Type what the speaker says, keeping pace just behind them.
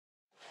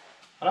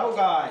Hello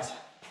guys!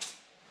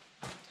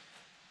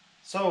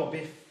 So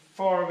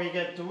before we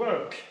get to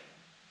work,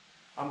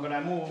 I'm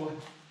gonna move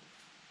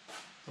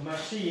the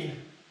machine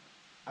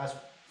as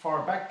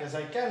far back as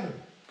I can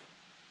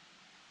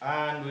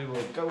and we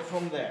will go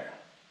from there.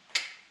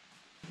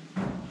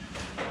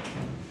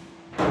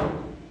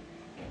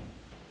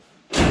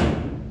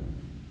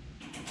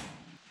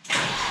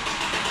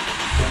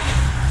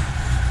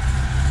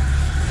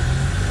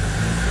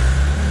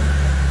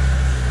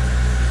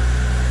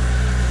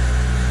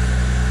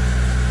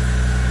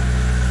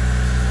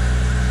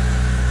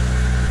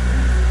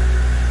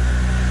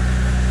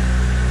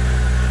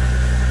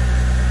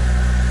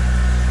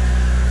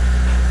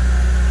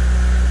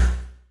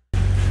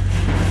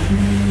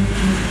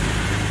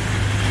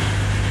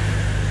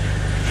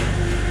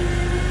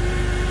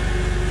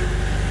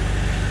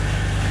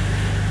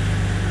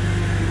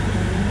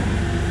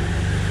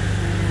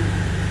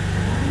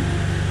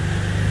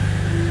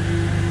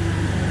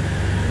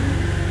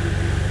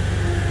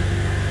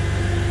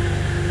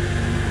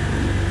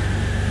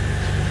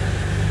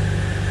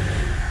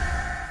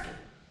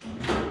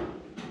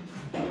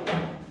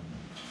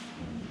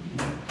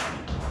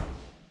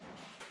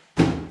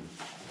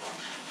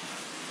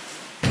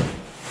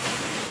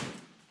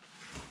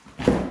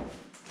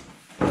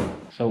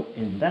 So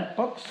in that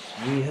box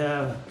we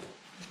have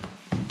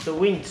the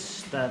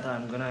winch that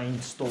I'm gonna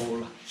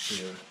install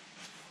here.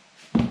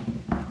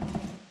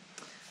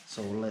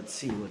 So let's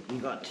see what we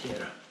got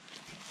here.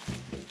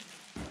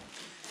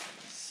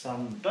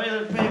 Some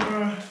toilet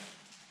paper.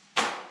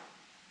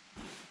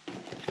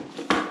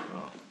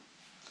 Oh.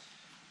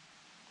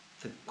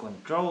 The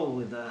control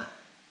with a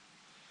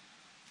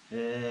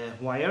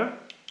wire.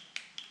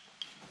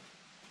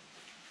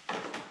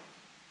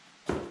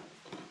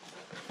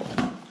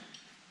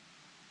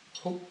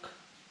 Hook.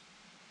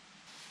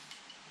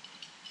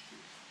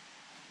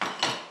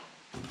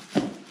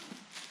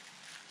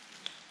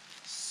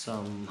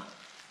 Some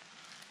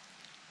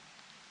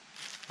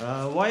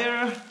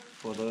wire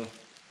for the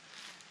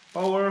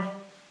power.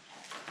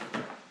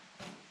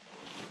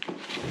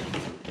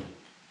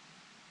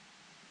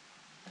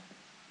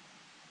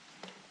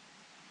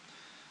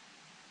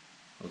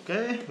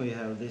 Okay, we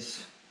have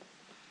this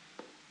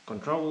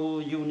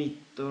control unit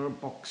or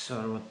box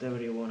or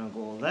whatever you want to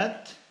call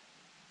that.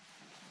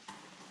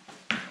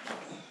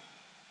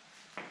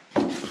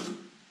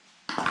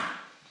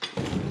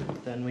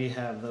 Then we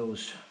have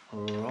those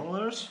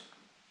rollers.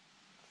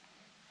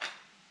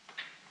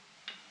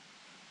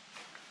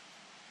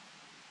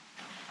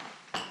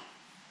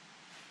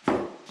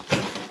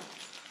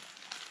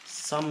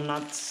 Some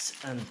nuts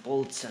and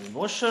bolts and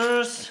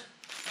washers.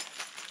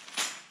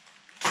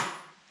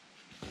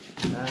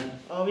 And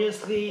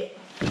obviously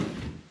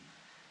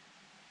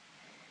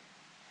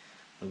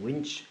the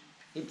winch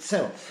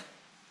itself.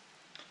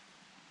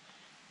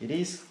 It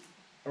is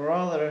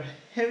rather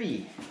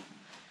heavy,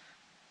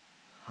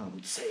 I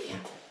would say.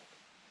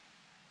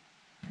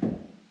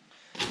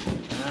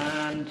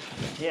 And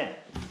yeah,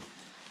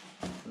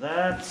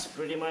 that's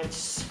pretty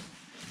much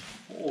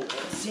all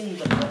that's in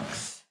the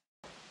box.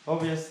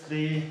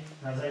 Obviously,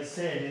 as I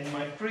said in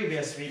my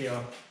previous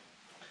video,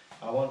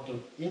 I want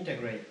to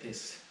integrate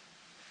this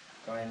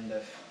kind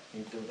of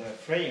into the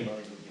frame a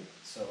little bit,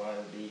 so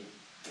I'll be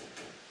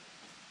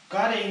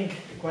cutting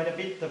quite a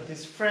bit of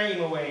this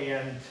frame away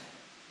and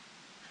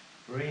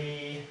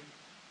redesigning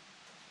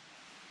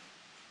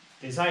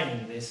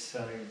this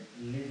a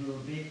little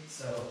bit.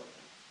 So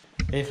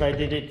if I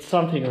did it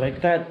something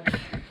like that,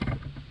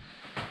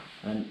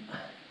 and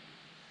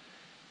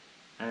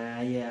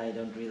yeah, I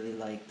don't really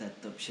like that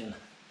option.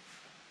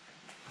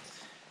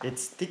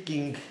 It's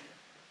sticking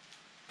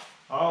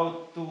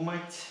out too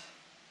much.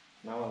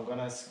 Now I'm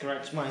gonna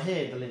scratch my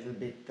head a little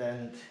bit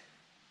and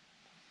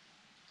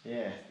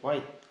yeah,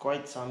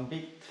 quite some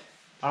bit.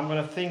 I'm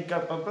gonna think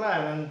up a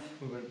plan and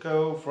we will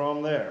go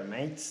from there,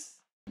 mates.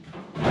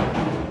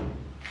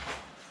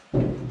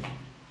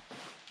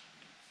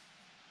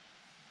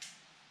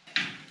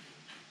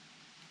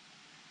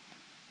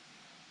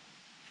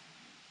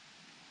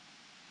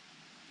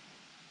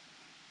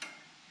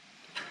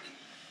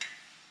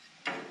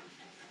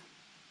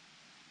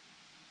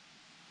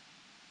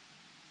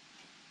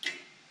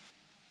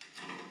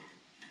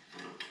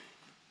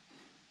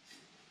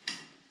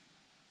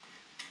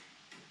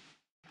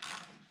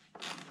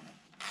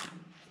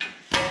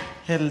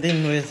 Held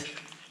in with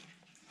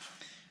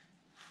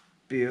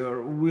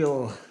pure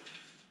will.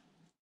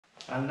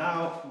 And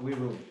now we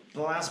will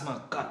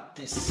plasma cut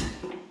this.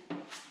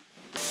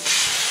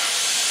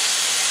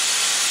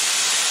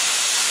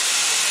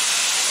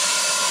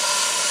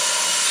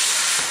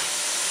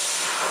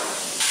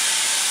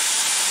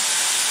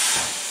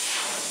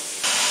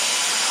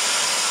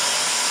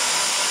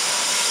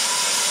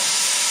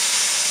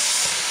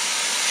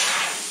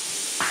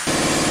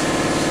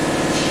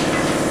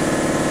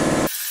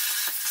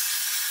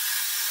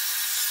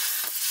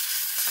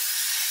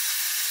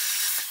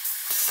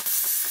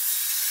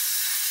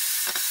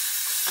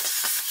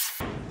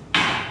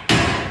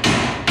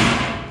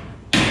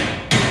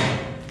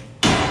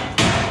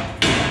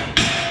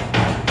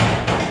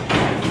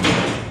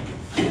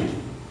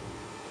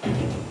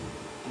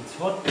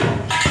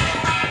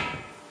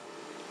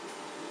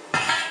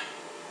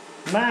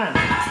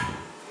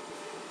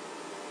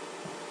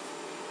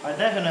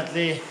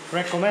 definitely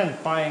recommend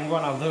buying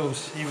one of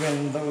those,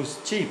 even those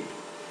cheap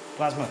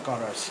plasma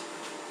cutters.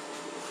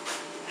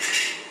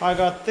 I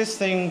got this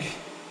thing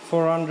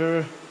for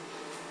under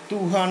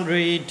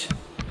 200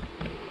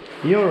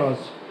 euros.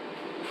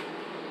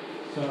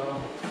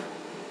 So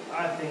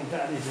I think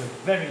that is a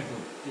very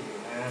good deal,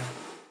 man.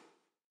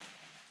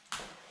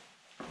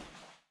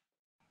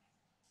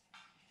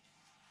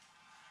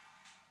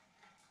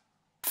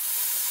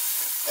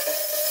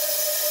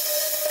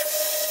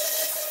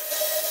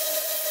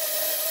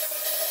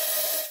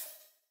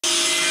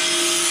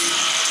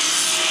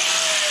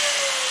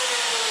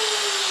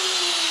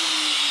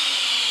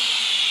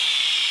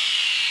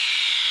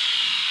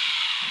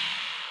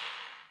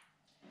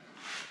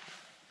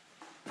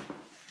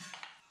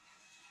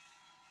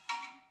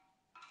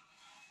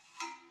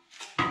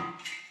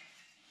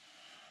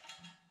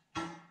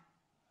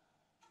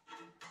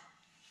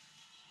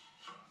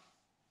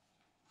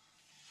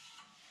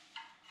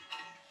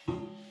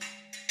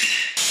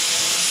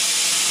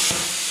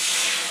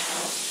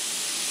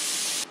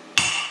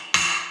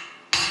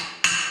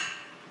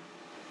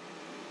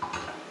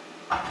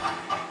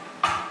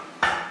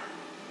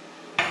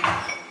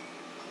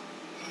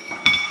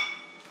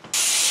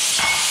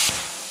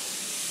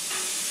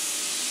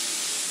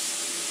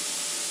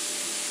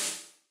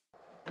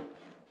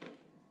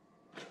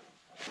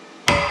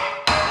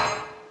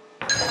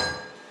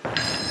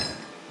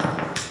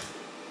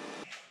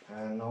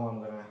 And now I'm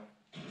gonna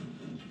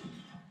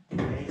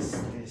place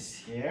this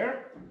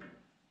here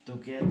to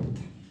get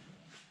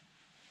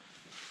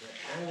the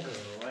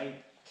angle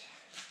right.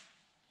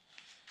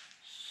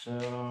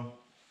 So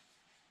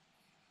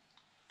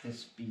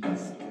this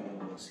piece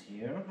goes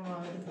here,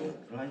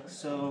 like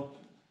so.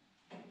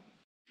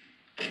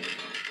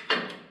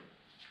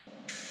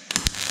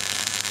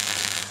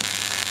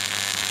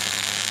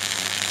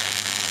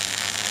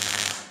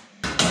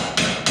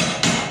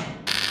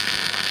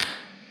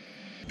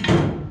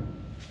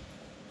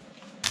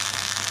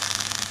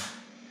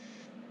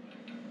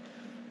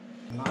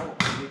 Now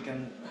we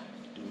can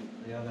do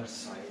the other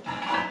side.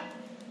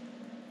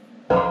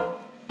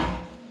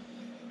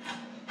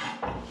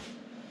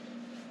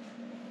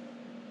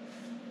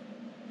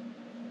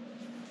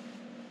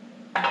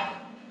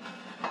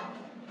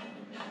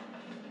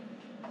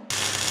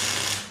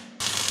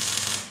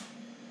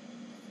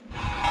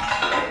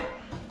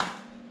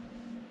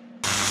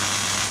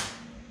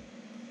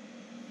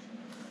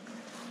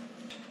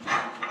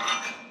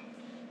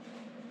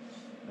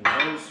 And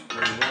those go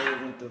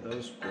right into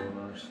those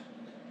corners.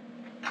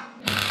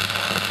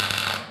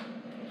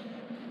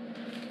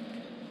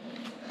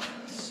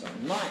 So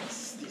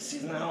nice. This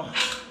is now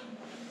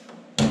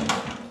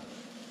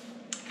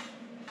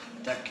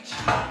tucked.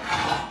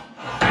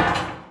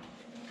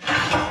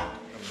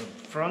 From the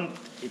front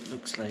it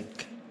looks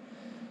like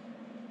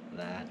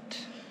that.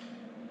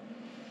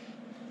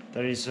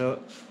 There is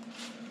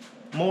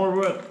more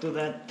work to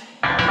that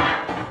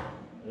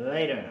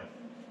later.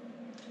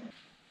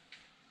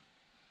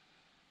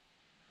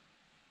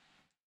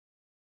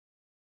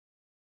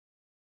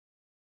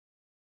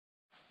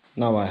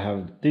 Now I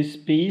have this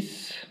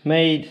piece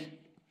made.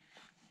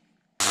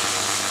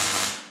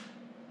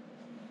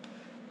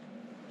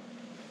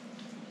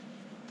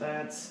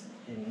 That's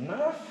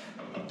enough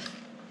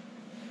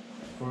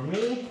for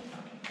me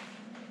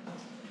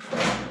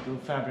to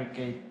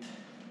fabricate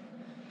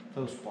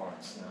those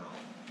parts now.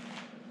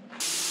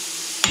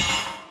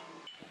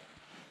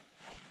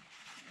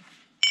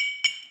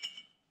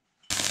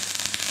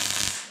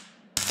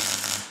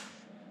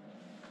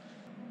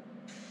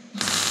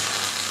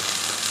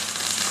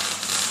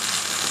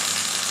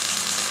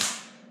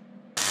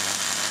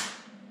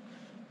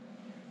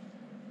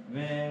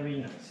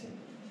 Very nice indeed.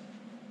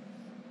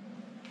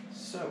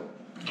 So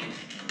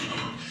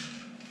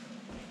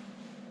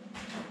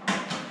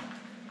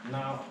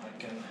now I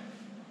can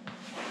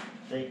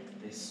take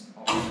this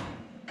off.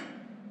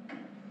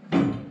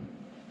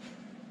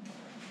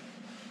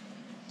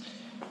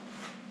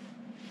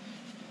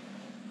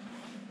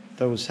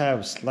 Those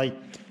have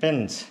slight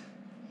bends.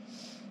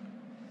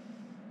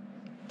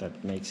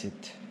 That makes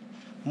it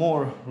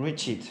more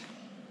rigid.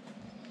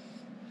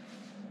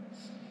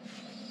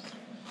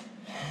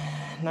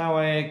 Now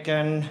I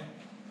can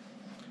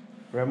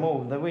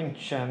remove the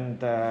winch and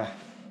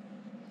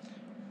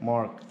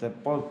mark the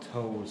bolt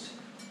holes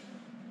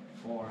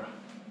for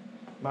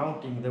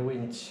mounting the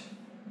winch.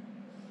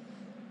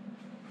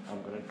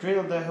 I'm gonna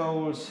drill the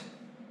holes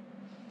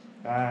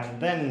and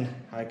then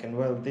I can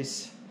weld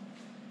this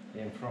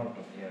in front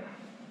of here.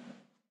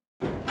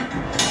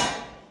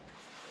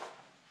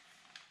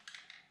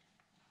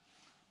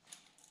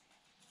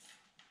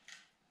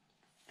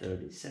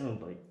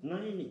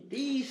 37.9 it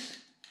is.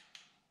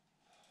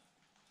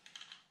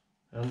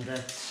 And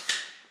that's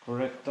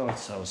correct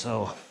also,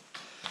 so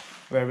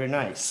very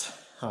nice.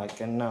 I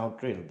can now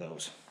drill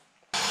those.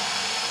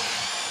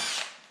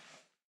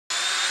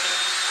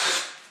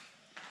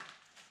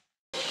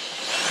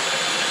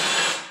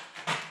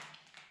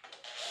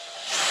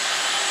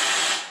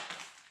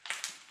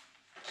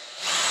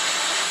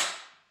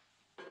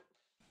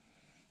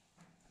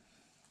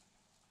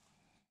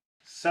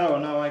 So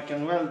now I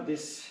can weld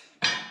this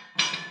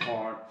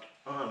part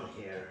on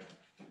here.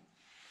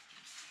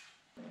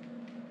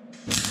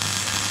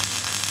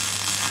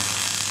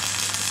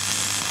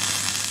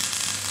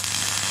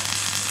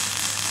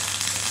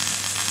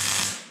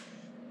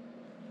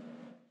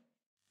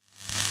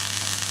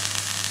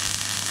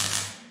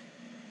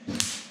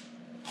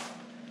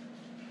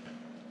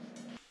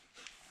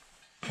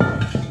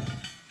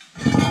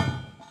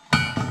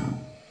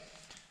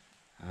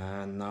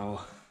 And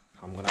now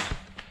I'm gonna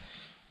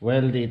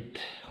weld it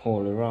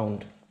all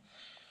around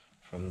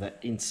from the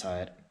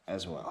inside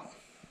as well.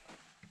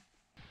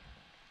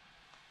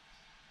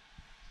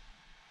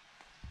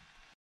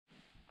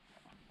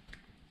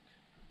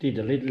 Did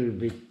a little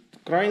bit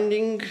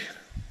grinding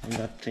on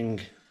that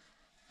thing,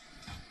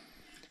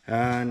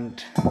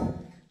 and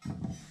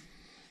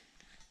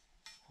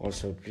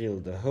also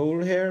drilled a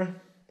hole here.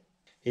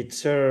 It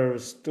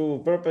serves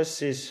two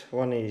purposes.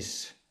 One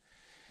is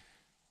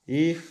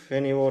if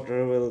any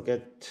water will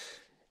get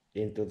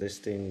into this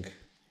thing,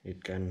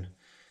 it can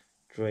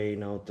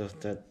drain out of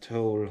that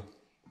hole.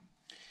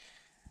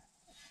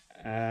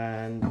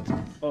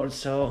 And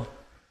also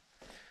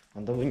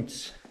on the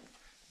winch,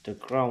 the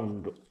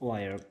ground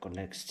wire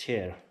connects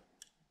here,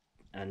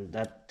 and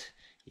that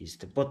is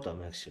the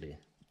bottom actually,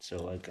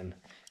 so I can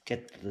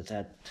get to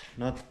that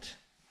nut.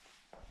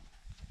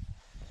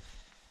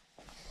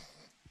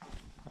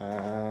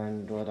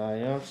 And what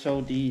I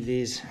also did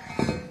is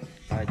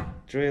I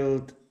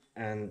drilled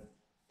and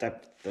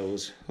tapped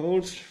those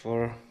holes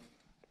for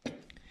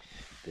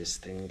this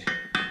thing.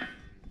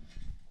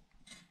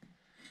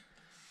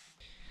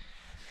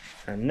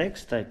 And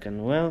next I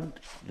can weld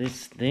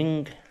this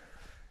thing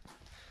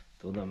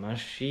to the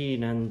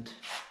machine and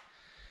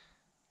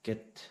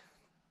get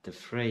the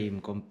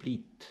frame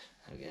complete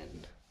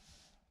again.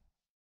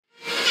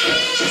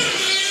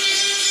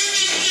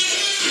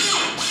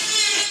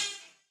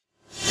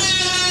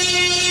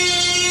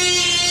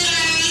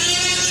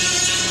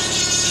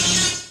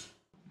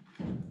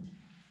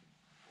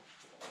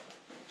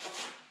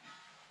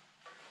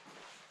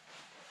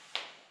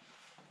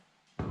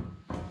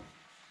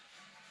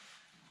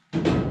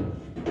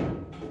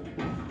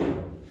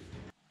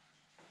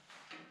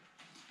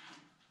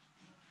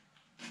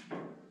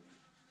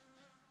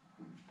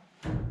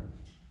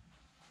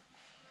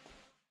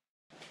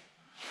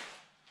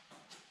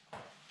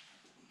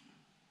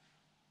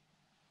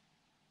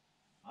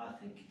 I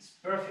think it's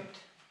perfect.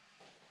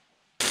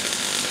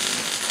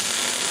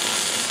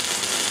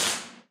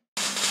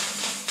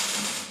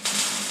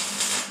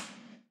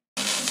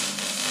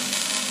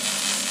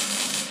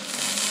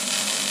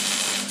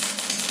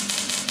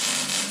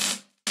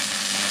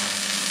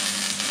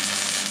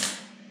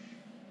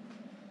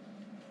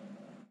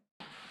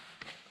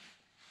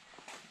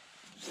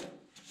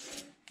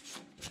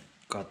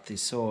 Got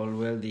this all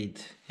welded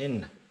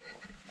in,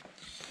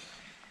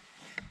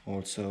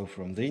 also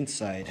from the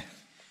inside.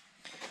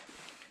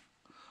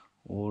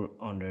 All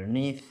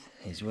underneath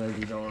is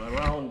welded all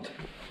around.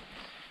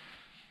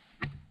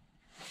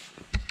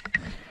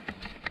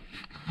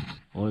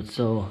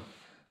 Also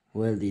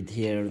welded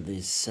here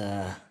this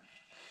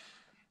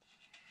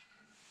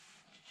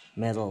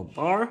metal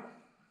bar,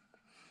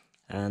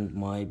 and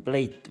my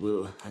plate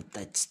will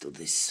attach to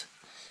this,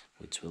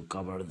 which will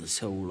cover the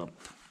hole up.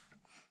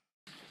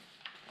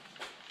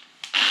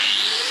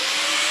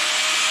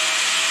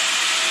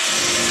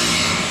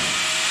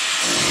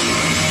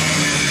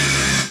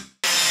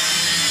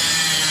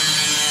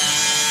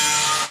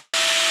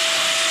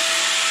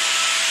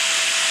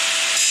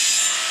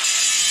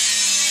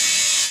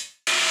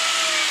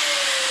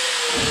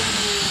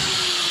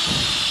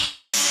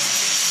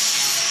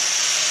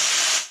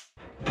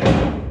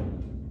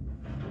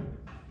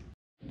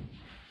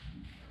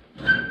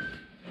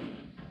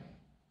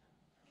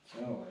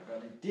 So I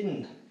got it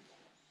in.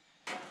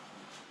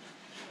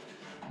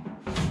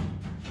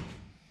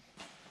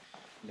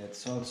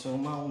 Let's also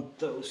mount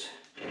those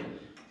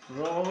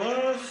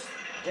rollers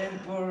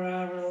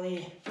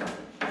temporarily,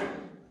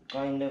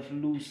 kind of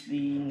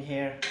loosely in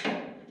here.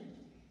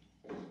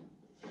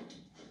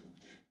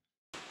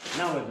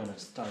 Now we're gonna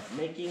start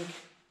making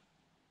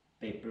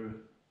paper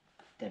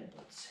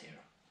templates here.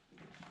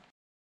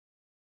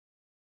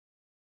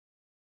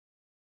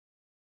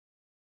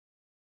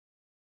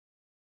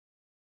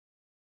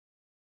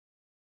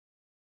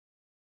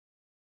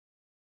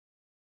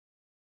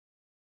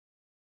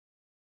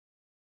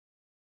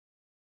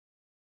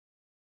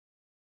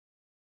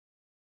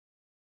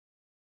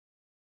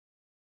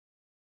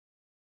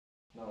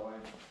 Now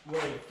I've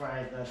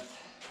verified that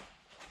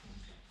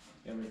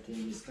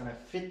everything is gonna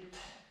fit.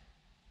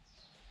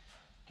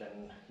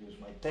 Can use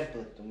my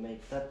template to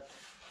make that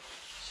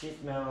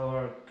sheet metal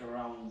work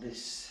around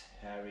this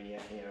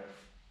area here.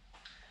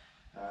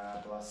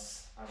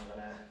 Plus I'm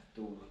gonna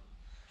do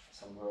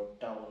some work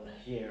down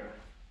here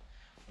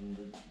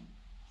in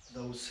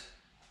those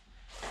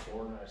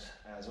corners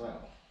as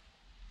well.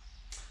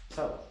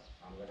 So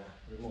I'm gonna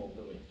remove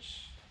the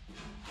winch.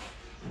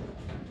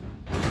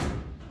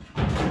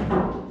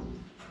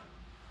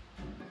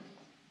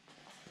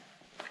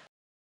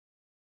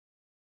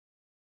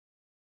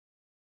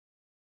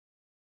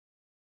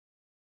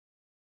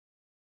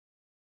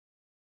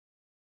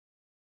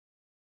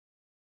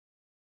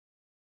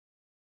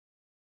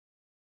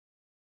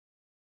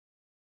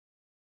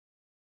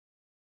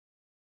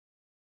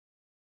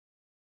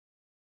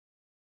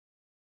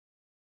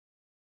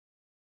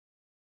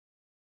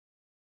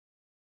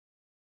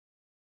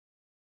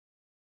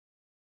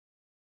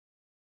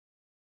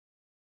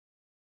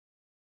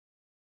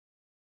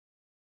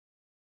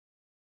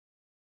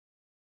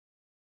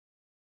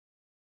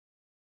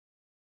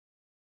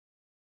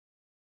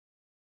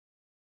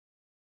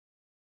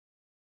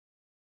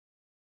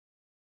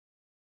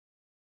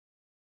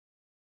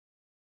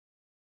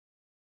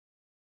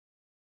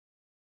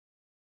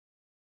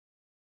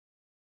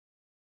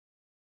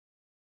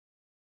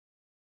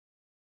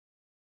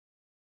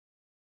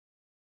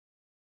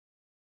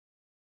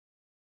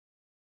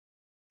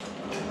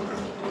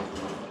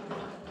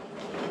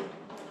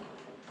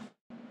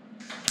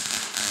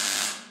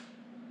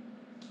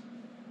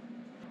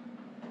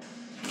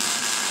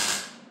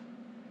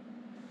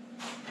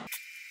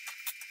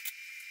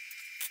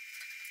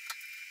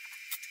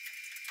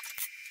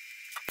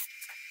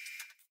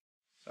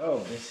 Oh,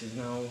 this is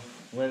now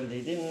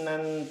welded in,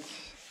 and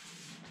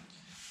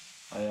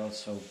I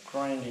also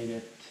grinded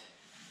it.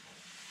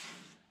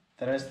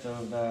 The rest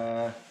of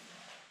the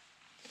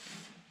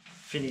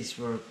finish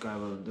work I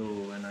will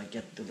do when I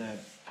get to the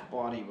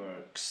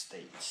bodywork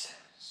stage.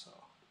 So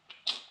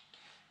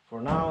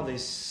for now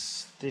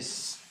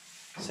this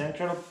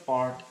central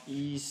part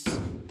is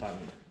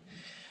done.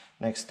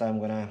 Next time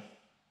I'm gonna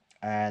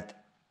add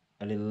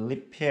a little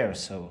lip here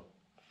so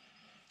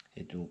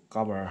it will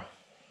cover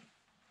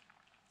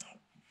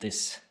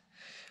this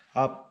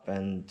up,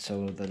 and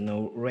so that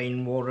no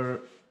rainwater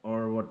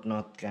or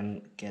whatnot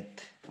can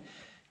get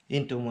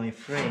into my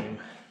frame.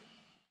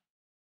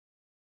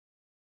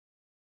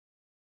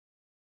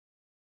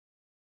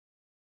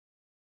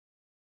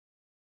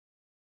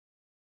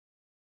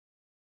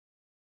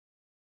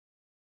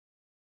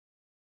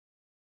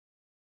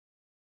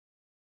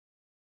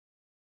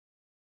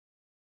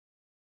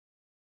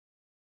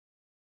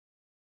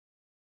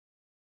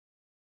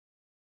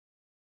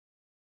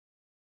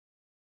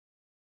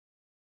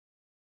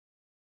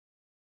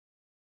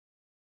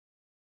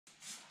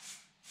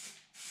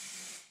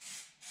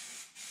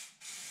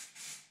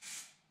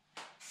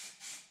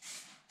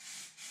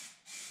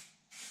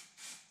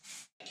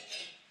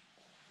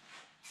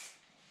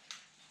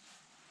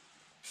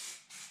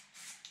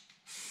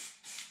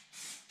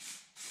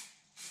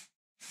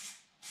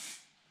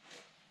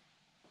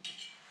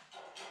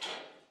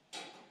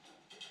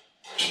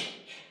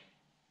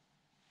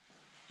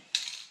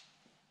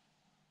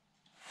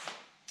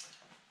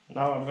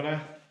 Now I'm gonna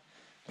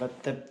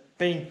let the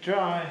paint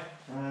dry,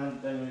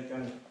 and then we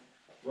can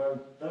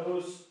weld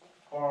those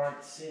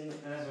parts in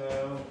as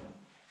well.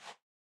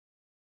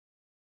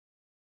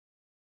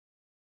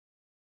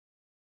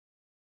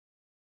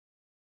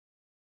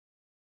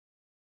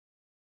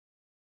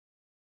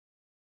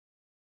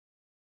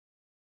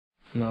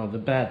 Now the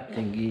bad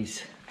thing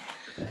is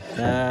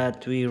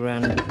that we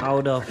ran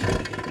out of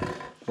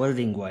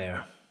welding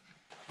wire.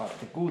 But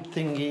the good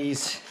thing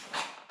is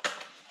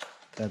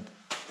that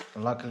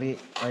luckily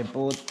I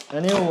bought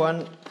a new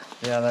one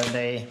the other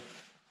day,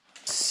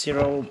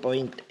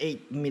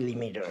 0.8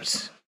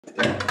 millimeters.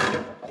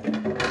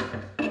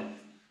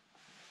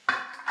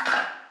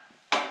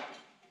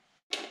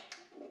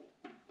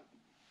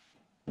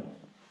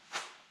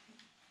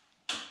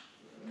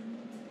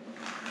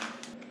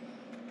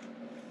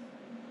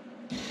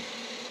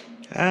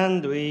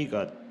 And we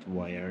got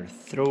wire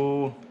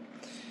through.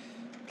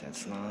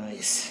 That's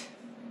nice.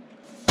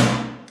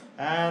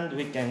 And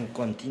we can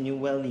continue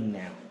welding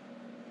now.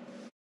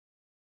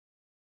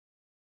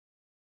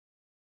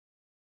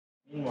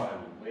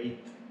 Meanwhile, we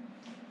wait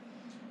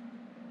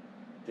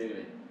till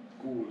it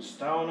cools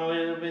down a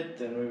little bit,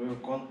 then we will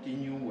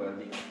continue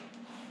welding.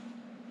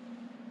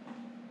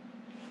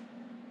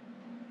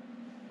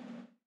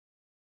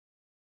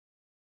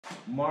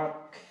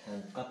 Mark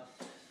and cut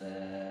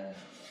the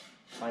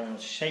final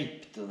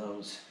shape to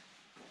those.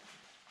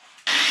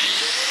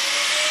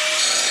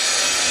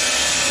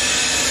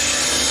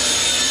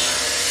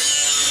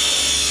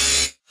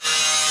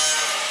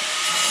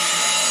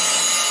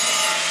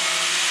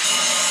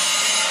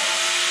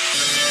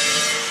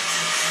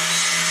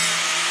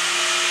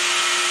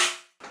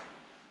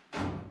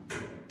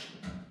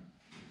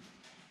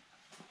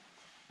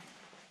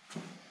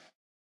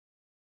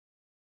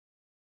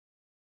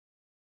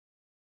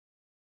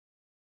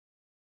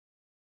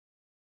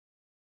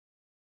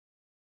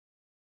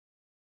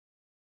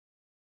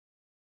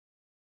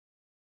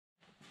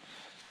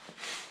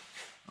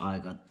 I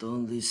got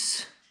all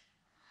this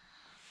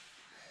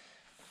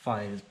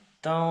filed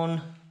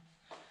down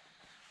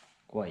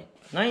quite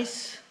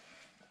nice,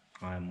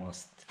 I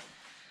must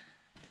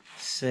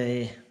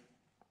say.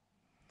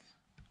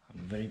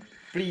 I'm very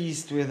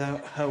pleased with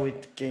how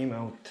it came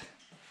out.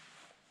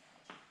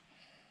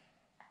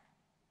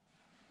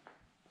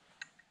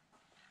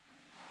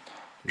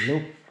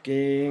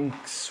 Looking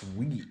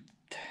sweet.